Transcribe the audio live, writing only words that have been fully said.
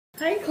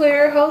Hi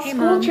Claire, how's Hey,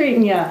 school Mom.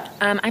 treating ya?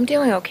 I'm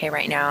doing okay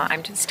right now.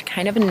 I'm just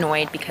kind of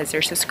annoyed because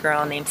there's this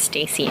girl named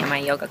Stacy in my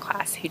yoga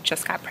class who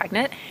just got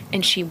pregnant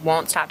and she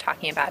won't stop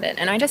talking about it.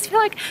 And I just feel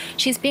like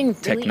she's being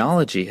really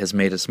Technology has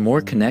made us more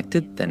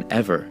connected than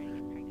ever.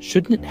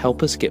 Shouldn't it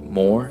help us get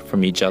more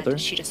from each other?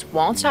 She just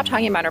won't stop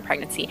talking about her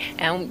pregnancy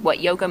and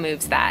what yoga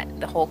moves that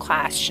the whole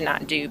class should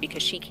not do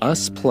because she can't.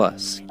 Us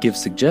Plus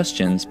gives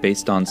suggestions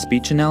based on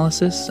speech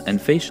analysis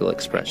and facial Now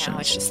it's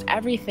expressions. just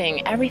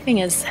everything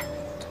is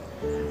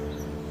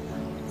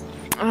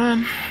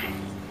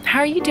how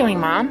are you doing,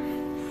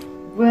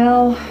 Mom?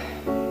 Well,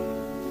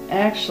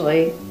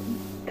 actually,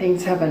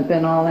 things haven't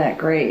been all that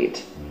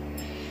great.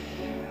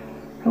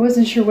 I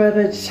wasn't sure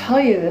whether to tell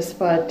you this,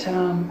 but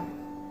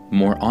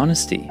More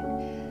honesty,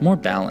 more I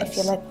balance.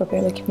 feel like we're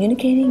barely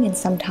communicating, and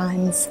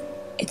sometimes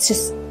it's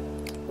just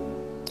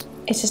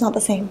not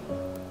the same.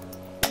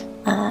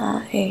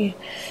 I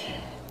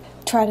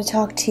try to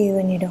talk to you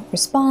and you don't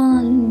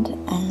respond,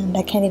 and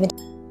I can't even.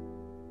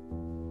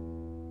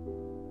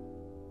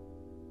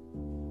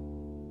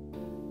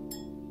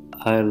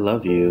 I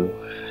love you.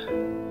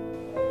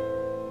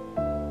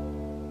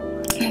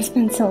 It's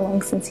been so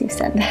long since you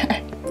said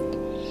that.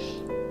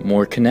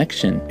 More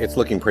connection. It's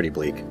looking pretty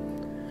bleak.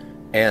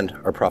 And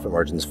our profit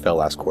margins fell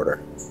last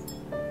quarter.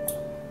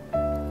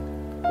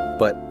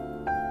 But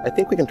I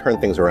think we can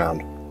turn things around.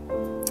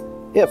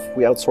 If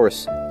we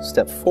outsource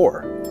step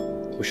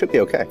 4, we should be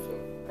okay.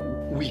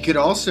 We could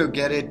also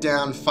get it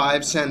down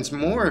 5 cents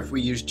more if we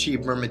use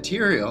cheaper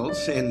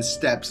materials in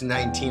steps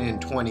 19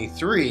 and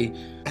 23,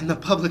 and the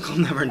public will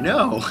never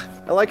know.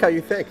 I like how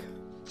you think.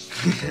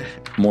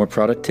 More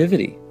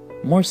productivity,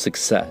 more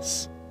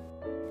success.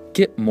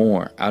 Get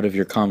more out of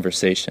your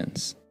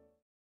conversations.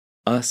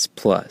 Us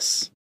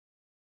Plus.